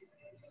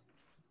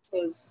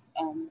 Because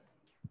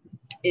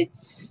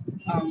it's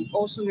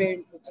also very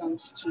important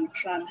to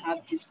try and have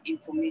this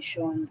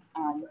information,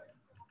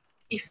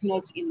 if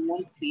not in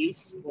one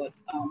place, but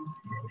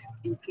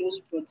in close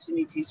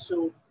proximity.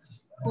 So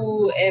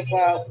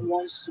whoever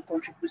wants to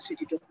contribute to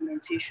the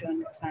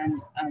documentation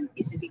can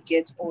easily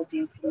get all the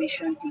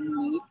information they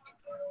need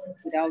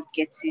without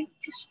getting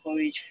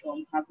discouraged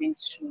from having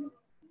to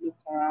look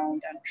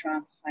around and try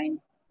and find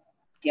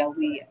their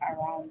way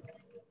around.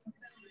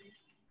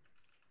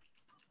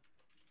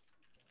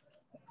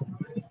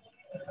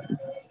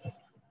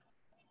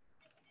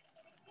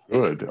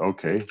 Good.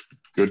 Okay.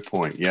 Good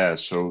point. Yeah.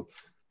 So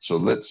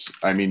let's.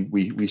 I mean,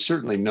 we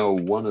certainly know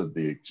one of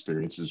the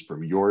experiences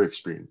from your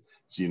experience,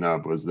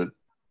 Zinab, was that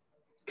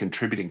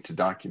contributing to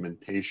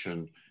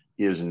documentation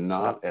is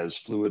not as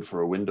fluid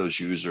for a Windows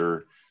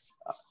user.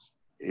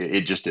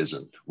 It just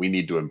isn't. We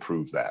need to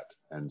improve that,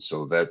 and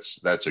so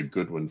that's a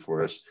good one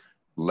for us.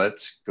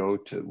 Let's go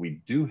to.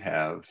 We do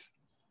have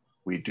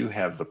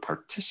the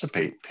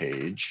participate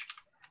page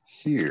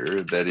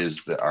here. That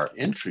is our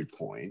entry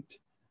point.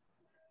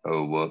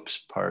 Oh, whoops,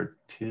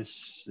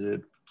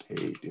 participate.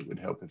 It would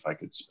help if I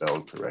could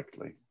spell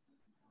correctly.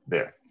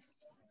 There.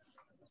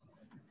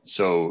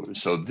 So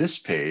this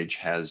page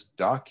has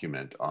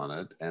document on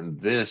it,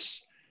 and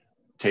this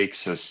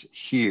takes us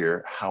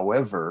here.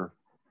 However,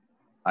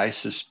 I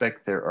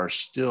suspect there are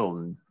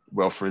still,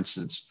 well, for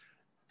instance,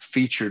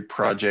 featured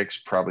projects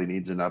probably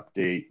needs an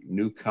update.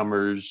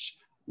 Newcomers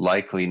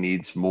likely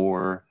needs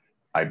more.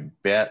 I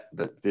bet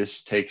that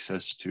this takes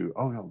us to,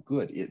 oh no,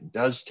 good. It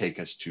does take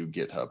us to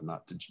GitHub,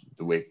 not to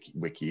the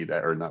wiki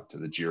that, or not to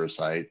the Jira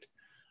site.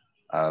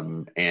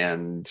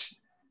 And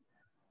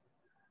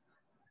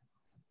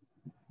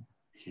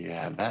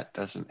yeah, that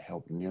doesn't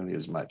help nearly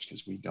as much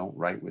because we don't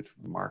write with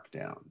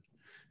Markdown.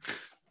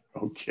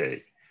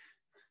 Okay.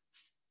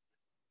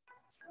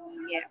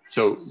 Yeah.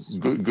 So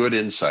good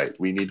insight.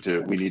 We need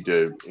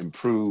to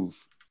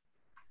improve.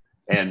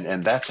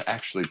 And that's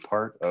actually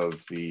one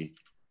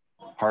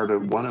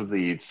of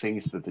the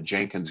things that the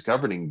Jenkins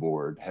governing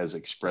board has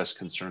expressed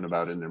concern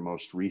about in their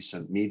most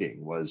recent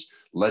meeting was,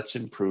 let's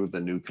improve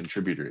the new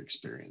contributor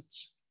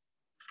experience.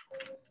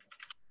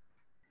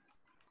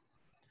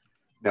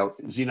 Now,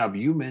 Zainab,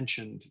 you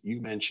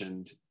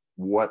mentioned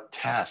what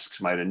tasks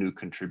might a new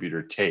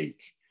contributor take.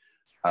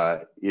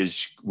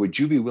 Would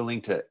you be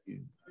willing to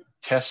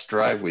test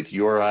drive with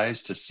your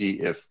eyes to see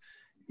if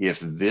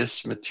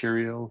this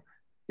material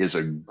is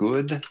a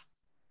good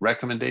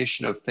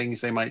recommendation of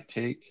things they might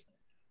take,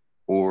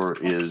 or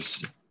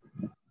is?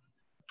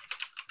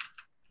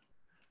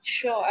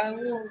 Sure, I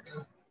would.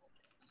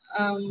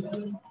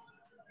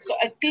 So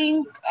I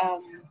think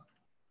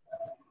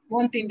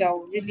one thing that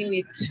we really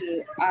need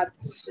to add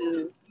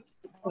to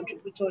the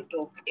contributor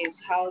doc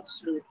is how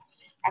to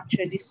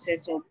actually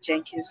set up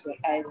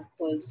Jenkins.io,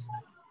 because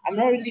I'm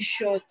not really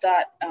sure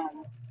that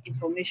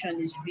information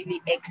is really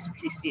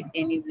explicit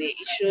anyway.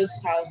 It shows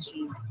how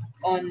to,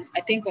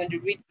 I think on the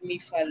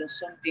README file or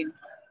something,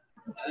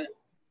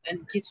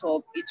 on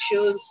GitHub, it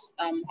shows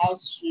how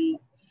to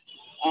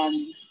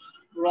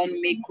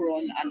make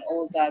run and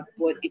all that,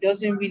 but it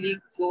doesn't really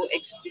go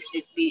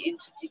explicitly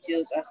into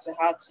details as to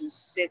how to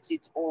set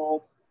it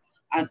up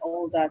and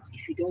all that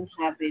if you don't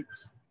have it.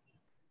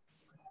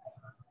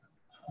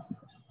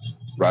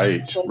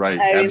 Right,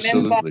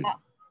 absolutely.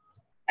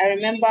 I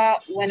remember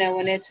when I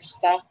wanted to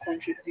start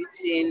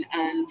contributing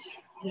and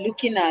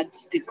looking at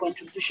the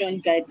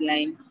contribution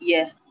guideline,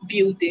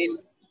 building.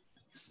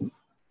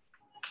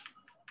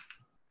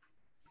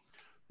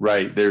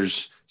 Right,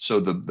 so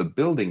the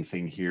building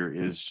thing here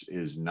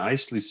is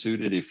nicely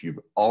suited if you've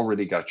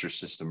already got your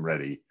system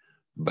ready.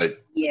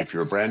 But yes, if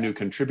you're a brand new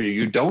contributor,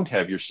 you don't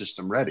have your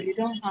system ready. You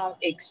don't have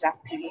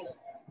exactly.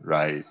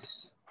 Right.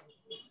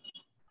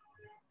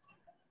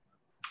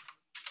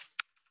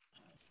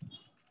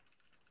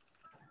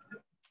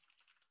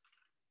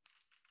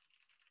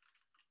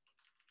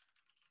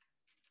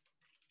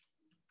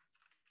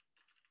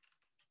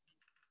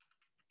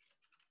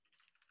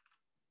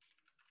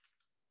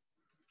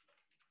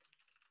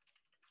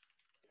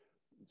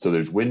 So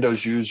there's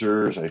Windows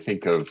users. I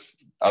think of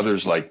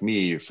others like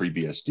me,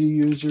 FreeBSD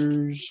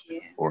users,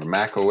 or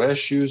Mac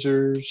OS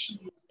users,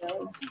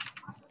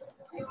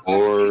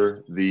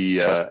 or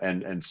the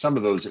and some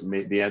of those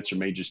the answer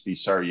may just be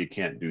sorry, you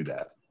can't do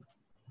that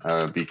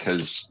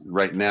because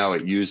right now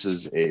it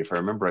uses if I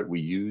remember right, we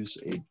use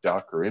a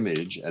Docker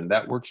image, and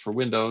that works for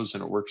Windows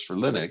and it works for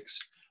Linux,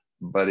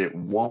 but it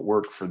won't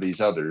work for these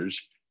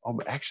others. Oh,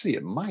 but actually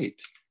it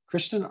might.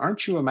 Kristen,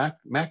 aren't you a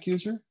Mac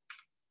user?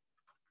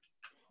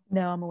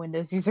 No, I'm a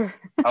Windows user.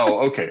 Oh,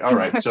 okay. All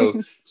right. So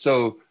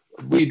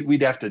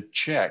we'd have to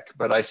check,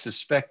 but I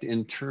suspect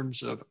in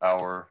terms of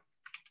our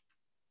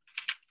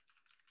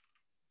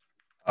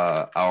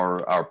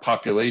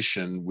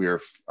population,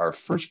 our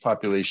first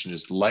population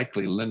is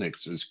likely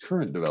Linux's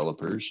current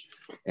developers,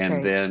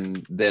 and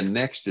right. then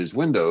next is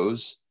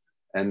Windows,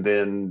 and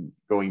then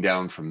going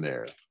down from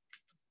there.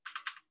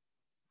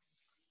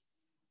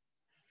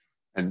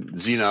 And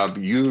Zainab,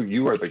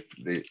 you are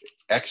the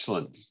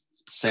excellent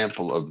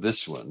sample of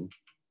this one.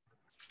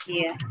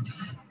 Yeah.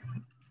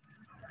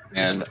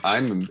 And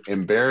I'm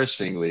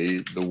embarrassingly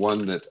the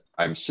one that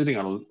I'm sitting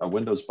on a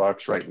Windows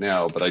box right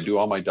now, but I do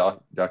all my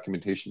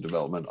documentation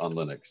development on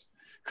Linux.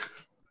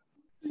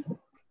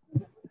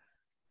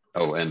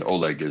 Oh, and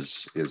Oleg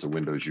is a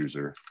Windows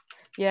user.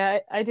 Yeah,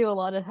 I do a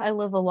lot of. I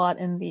live a lot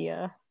in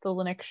the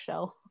Linux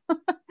shell.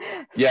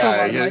 Yeah, for a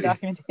lot of my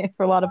documentation,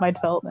 for a lot of my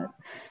development.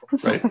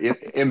 Right,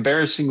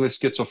 embarrassingly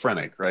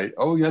schizophrenic, right?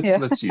 Oh, yes.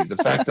 Let's see. The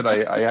fact that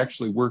I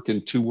actually work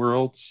in two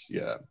worlds,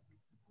 yeah.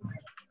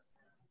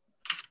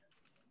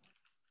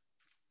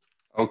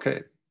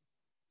 Okay,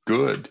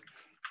 good.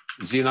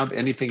 Zainab,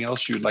 anything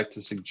else you'd like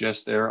to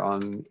suggest there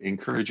on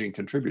encouraging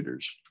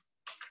contributors?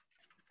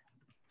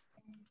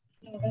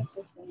 No, that's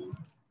it for me.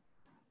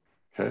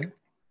 Okay.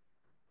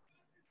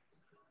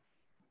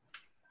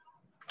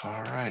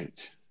 All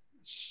right.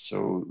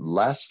 So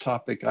last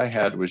topic I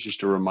had was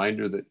just a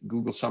reminder that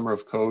Google Summer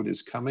of Code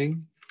is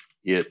coming.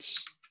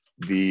 It's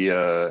the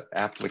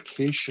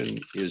application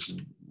is,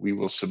 we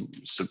will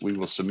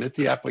submit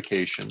the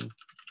application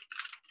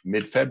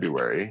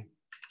mid-February.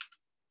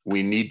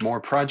 We need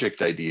more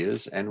project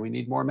ideas and we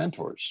need more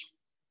mentors.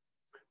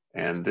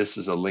 And this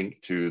is a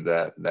link to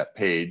that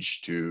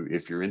page to,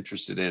 if you're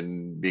interested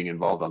in being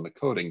involved on the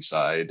coding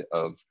side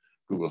of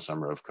Google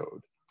Summer of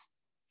Code.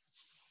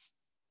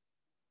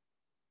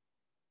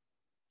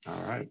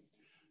 All right.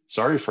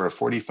 Sorry for a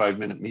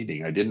 45-minute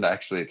meeting. I didn't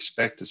actually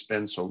expect to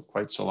spend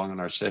quite so long on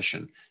our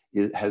session.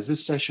 Has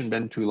this session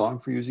been too long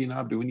for you,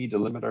 Zainab? Do we need to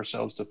limit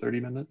ourselves to 30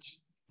 minutes?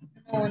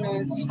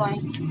 No, it's fine.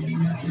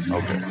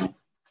 Okay.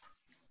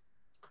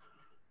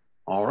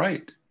 All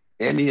right.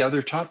 Any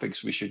other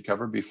topics we should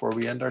cover before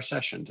we end our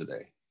session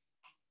today?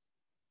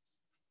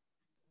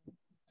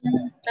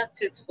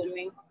 That's it for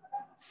me.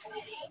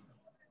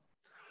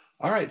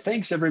 All right.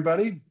 Thanks,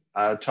 everybody.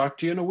 Talk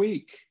to you in a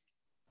week.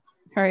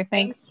 All right.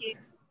 Thanks. Thank you.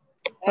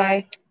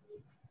 Bye. Bye.